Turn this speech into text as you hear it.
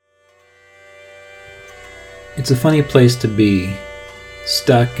It's a funny place to be,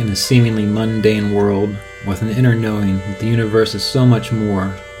 stuck in a seemingly mundane world with an inner knowing that the universe is so much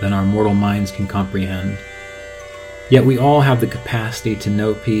more than our mortal minds can comprehend. Yet we all have the capacity to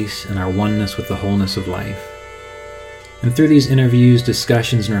know peace and our oneness with the wholeness of life. And through these interviews,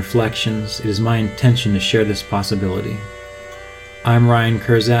 discussions, and reflections, it is my intention to share this possibility. I'm Ryan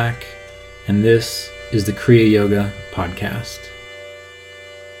Kurzak, and this is the Kriya Yoga Podcast.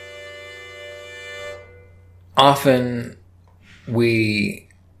 Often we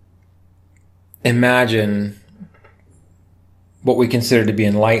imagine what we consider to be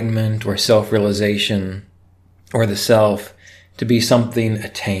enlightenment or self-realization or the self to be something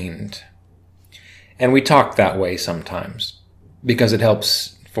attained. And we talk that way sometimes because it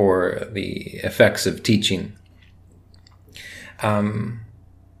helps for the effects of teaching.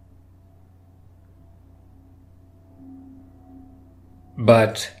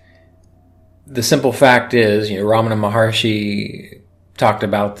 But the simple fact is, Ramana Maharshi talked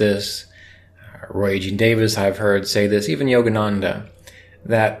about this. Roy Eugene Davis, I've heard say this, even Yogananda,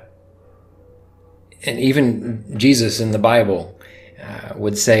 that, and even Jesus in the Bible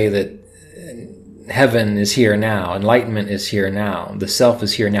would say that heaven is here now, enlightenment is here now, the self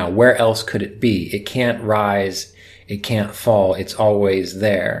is here now. Where else could it be? It can't rise, it can't fall, it's always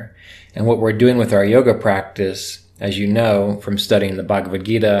there. And what we're doing with our yoga practice, as you know from studying the Bhagavad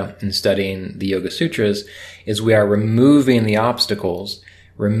Gita and studying the Yoga Sutras, is we are removing the obstacles,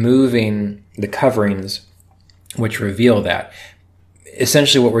 removing the coverings which reveal that.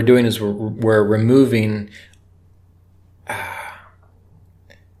 Essentially what we're doing is we're removing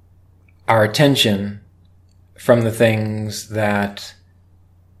our attention from the things that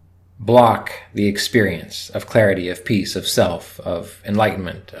block the experience of clarity, of peace, of self, of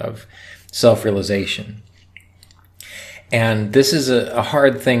enlightenment, of self-realization. And this is a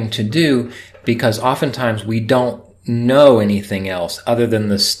hard thing to do because oftentimes we don't know anything else other than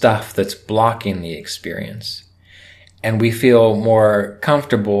the stuff that's blocking the experience. And we feel more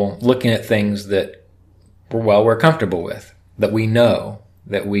comfortable looking at things that, we're comfortable with, that we know,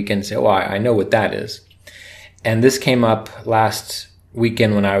 that we can say, I know what that is. And this came up last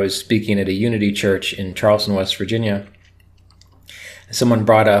weekend when I was speaking at a Unity Church in Charleston, West Virginia. Someone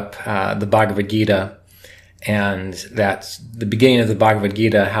brought up the Bhagavad Gita, and that's the beginning of the Bhagavad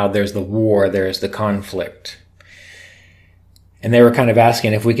Gita, how there's the war, there's the conflict. And they were kind of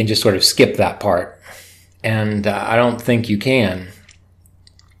asking if we can just sort of skip that part. And I don't think you can.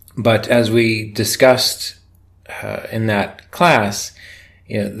 But as we discussed in that class,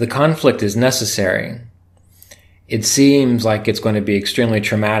 the conflict is necessary. It seems like it's going to be extremely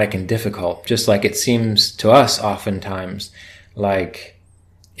traumatic and difficult, just like it seems to us oftentimes like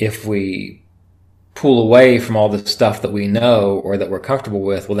if we pull away from all the stuff that we know or that we're comfortable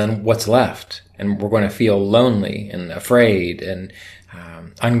with, well then what's left? And we're going to feel lonely and afraid and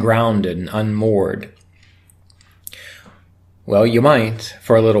ungrounded and unmoored. Well, you might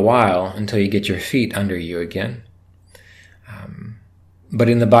for a little while until you get your feet under you again. But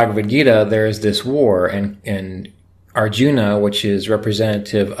in the Bhagavad Gita, there is this war, and Arjuna, which is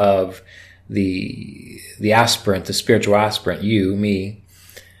representative of the aspirant, the spiritual aspirant, you, me,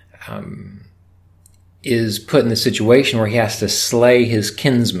 is put in the situation where he has to slay his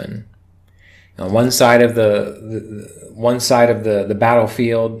kinsman. On one side of the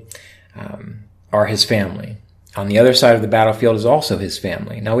battlefield are his family. On the other side of the battlefield is also his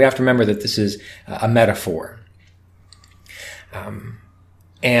family. Now we have to remember that this is a metaphor.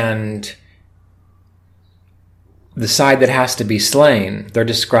 And the side that has to be slain, they're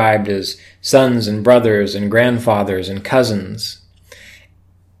described as sons and brothers and grandfathers and cousins.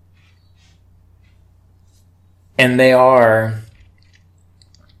 And they are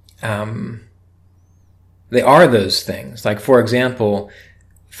those things. Like, for example,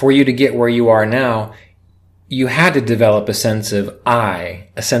 for you to get where you are now, you had to develop a sense of I,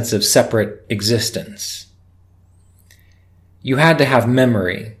 a sense of separate existence. You had to have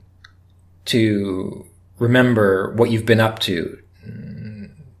memory to remember what you've been up to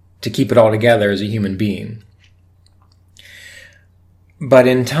keep it all together as a human being. But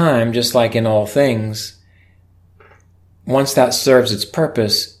in time, just like in all things, once that serves its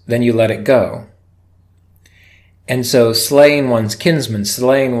purpose, then you let it go. And so slaying one's kinsman,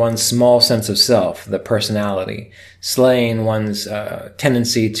 slaying one's small sense of self, the personality, slaying one's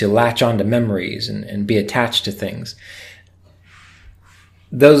tendency to latch onto memories and be attached to things,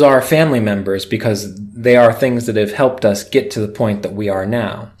 those are family members because they are things that have helped us get to the point that we are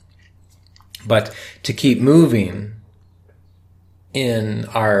now. But to keep moving in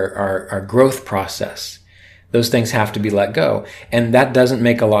our growth process, Those things have to be let go. And that doesn't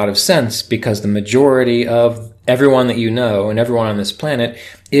make a lot of sense because the majority of everyone that you know and everyone on this planet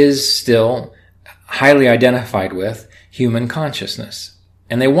is still highly identified with human consciousness.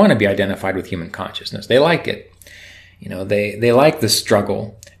 And they want to be identified with human consciousness. They like it. They like the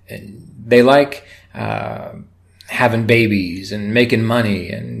struggle. They like having babies and making money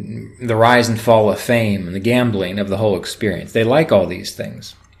and the rise and fall of fame and the gambling of the whole experience. They like all these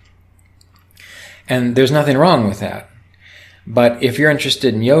things. And there's nothing wrong with that. But if you're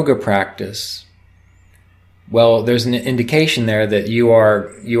interested in yoga practice, well, there's an indication there that you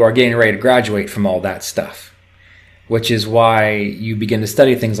are getting ready to graduate from all that stuff, which is why you begin to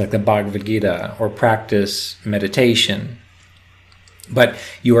study things like the Bhagavad Gita or practice meditation. But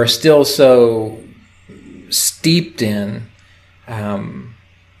you are still so steeped in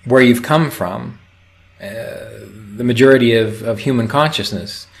where you've come from, the majority of human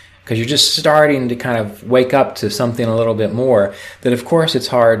consciousness, because you're just starting to kind of wake up to something a little bit more, that of course it's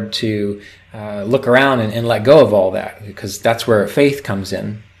hard to look around and let go of all that, because that's where faith comes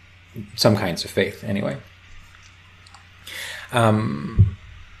in, some kinds of faith anyway.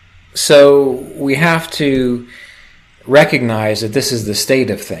 So we have to recognize that this is the state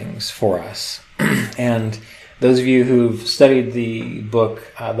of things for us. And those of you who've studied the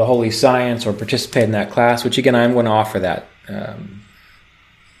book, The Holy Science, or participated in that class, which again, I'm going to offer that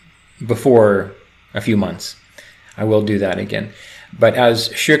before a few months. I will do that again. But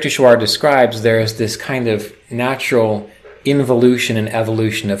as Sri Yukteswar describes, there is this kind of natural involution and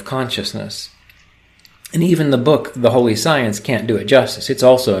evolution of consciousness. And even the book, The Holy Science, can't do it justice. It's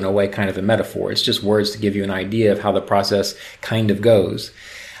also, in a way, kind of a metaphor. It's just words to give you an idea of how the process kind of goes.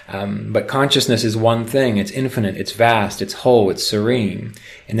 But consciousness is one thing. It's infinite, it's vast, it's whole, it's serene.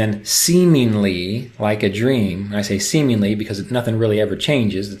 And then seemingly, like a dream, and I say seemingly because nothing really ever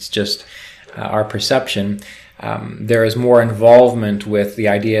changes, it's just our perception, there is more involvement with the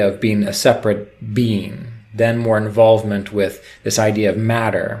idea of being a separate being, then more involvement with this idea of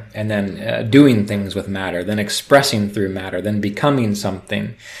matter, and then doing things with matter, then expressing through matter, then becoming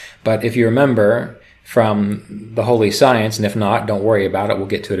something. But if you remember from the Holy Science, and if not, don't worry about it, we'll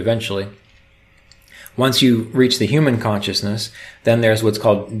get to it eventually. Once you reach the human consciousness, then there's what's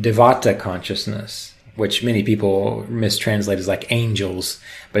called Devata consciousness, which many people mistranslate as like angels,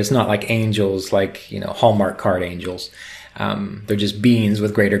 but it's not like angels like, Hallmark card angels. They're just beings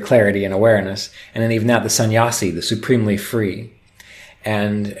with greater clarity and awareness. And then even that, the sannyasi, the supremely free.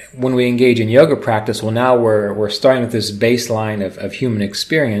 And when we engage in yoga practice, well, now we're starting with this baseline of human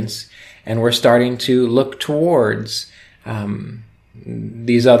experience, and we're starting to look towards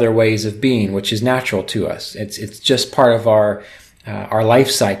these other ways of being, which is natural to us. It's just part of our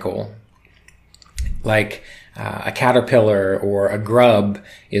life cycle. Like a caterpillar or a grub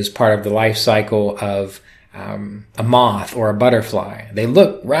is part of the life cycle of a moth or a butterfly. They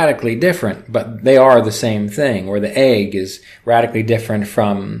look radically different, but they are the same thing. Or the egg is radically different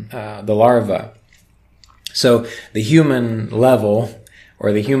from the larva. So the human level,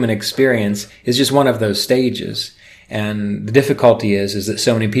 or the human experience, is just one of those stages. And the difficulty is that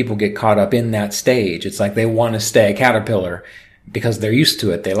so many people get caught up in that stage. It's like they want to stay a caterpillar because they're used to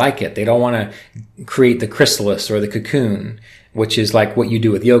it. They like it. They don't want to create the chrysalis or the cocoon, which is like what you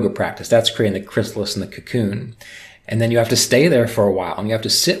do with yoga practice. That's creating the chrysalis and the cocoon. And then you have to stay there for a while, and you have to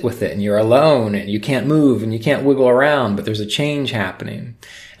sit with it, and you're alone, and you can't move, and you can't wiggle around, but there's a change happening.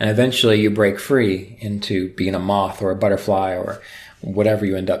 And eventually you break free into being a moth or a butterfly or whatever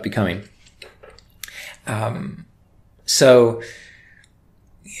you end up becoming. So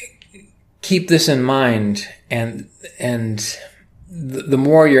keep this in mind, and the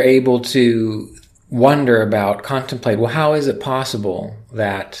more you're able to wonder about, contemplate, well, how is it possible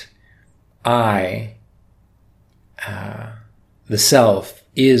that I, the self,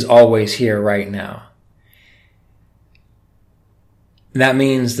 is always here right now? That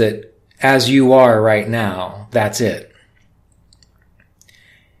means that as you are right now, that's it.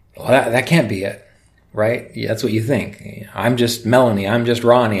 Well, that can't be it, right? Yeah, that's what you think. I'm just Melanie, I'm just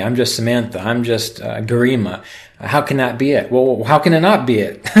Ronnie, I'm just Samantha, I'm just Garima. How can that be it? Well, how can it not be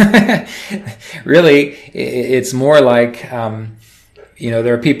it? Really, it's more like,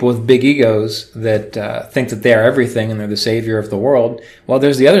 there are people with big egos that think that they are everything and they're the savior of the world. Well,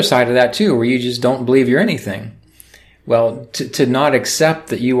 there's the other side of that too, where you just don't believe you're anything. Well, to not accept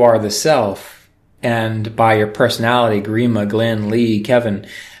that you are the self, and by your personality, Garima, Glenn, Lee, Kevin,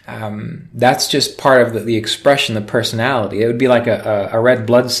 that's just part of the expression, the personality. It would be like a red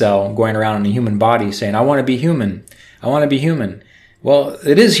blood cell going around in a human body saying, I want to be human. I want to be human. Well,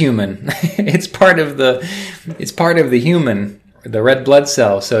 it is human. It's part of the human, the red blood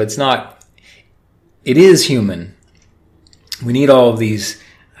cell. So it's not it is human. We need all of these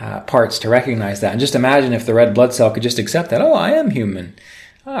parts to recognize that. And just imagine if the red blood cell could just accept that, oh, I am human.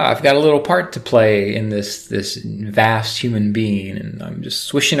 I've got a little part to play in this vast human being, and I'm just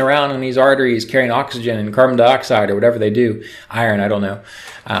swishing around in these arteries, carrying oxygen and carbon dioxide or whatever they do. Iron, I don't know.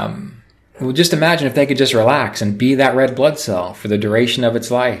 Well, just imagine if they could just relax and be that red blood cell for the duration of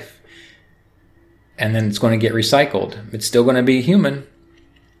its life. And then it's going to get recycled. It's still going to be human.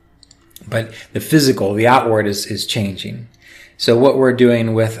 But the physical, the outward is changing. So what we're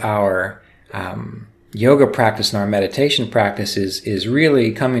doing with our yoga practice and our meditation practice is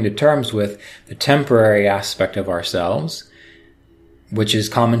really coming to terms with the temporary aspect of ourselves, which is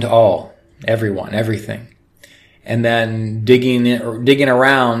common to all, everyone, everything. And then digging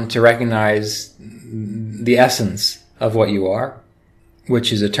around to recognize the essence of what you are,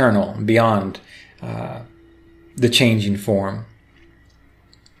 which is eternal, beyond the changing form.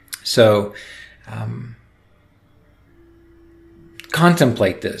 So,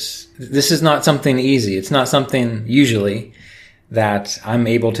 contemplate this. This is not something easy. It's not something usually that I'm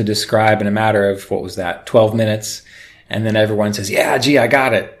able to describe in a matter of, 12 minutes. And then everyone says, yeah, gee, I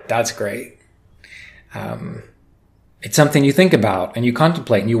got it. That's great. It's something you think about and you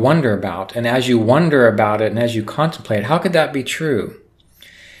contemplate and you wonder about. And as you wonder about it and as you contemplate, how could that be true?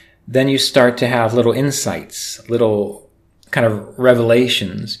 Then you start to have little insights, little kind of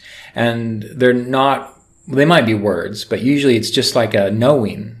revelations. And they might be words, but usually it's just like a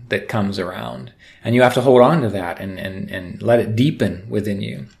knowing that comes around. And you have to hold on to that and let it deepen within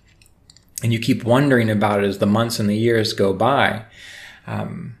you. And you keep wondering about it as the months and the years go by,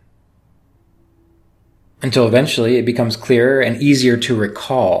 until eventually it becomes clearer and easier to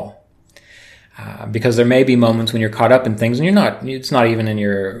recall. Because there may be moments when you're caught up in things and it's not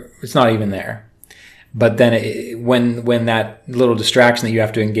even there. But then when that little distraction that you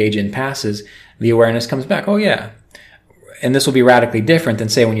have to engage in passes, the awareness comes back. Oh yeah. And this will be radically different than,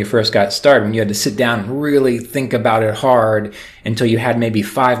 say, when you first got started, when you had to sit down and really think about it hard until you had maybe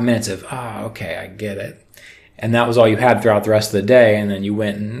 5 minutes of, okay, I get it. And that was all you had throughout the rest of the day. And then you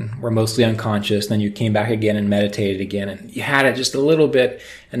went and were mostly unconscious. Then you came back again and meditated again. And you had it just a little bit,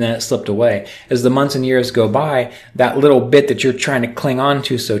 and then it slipped away. As the months and years go by, that little bit that you're trying to cling on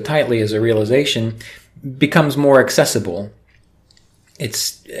to so tightly as a realization becomes more accessible.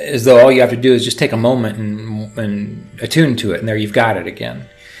 It's as though all you have to do is just take a moment and attune to it, and there you've got it again.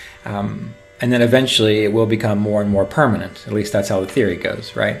 And then eventually it will become more and more permanent. At least that's how the theory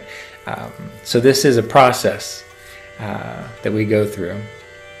goes, right? So this is a process that we go through.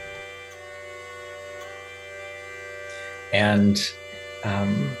 And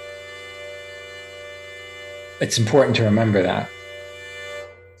it's important to remember that.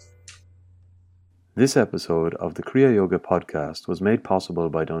 This episode of the Kriya Yoga podcast was made possible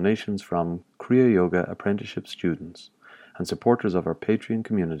by donations from Kriya Yoga apprenticeship students and supporters of our Patreon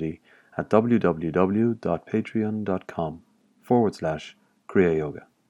community at www.patreon.com/Kriya Yoga.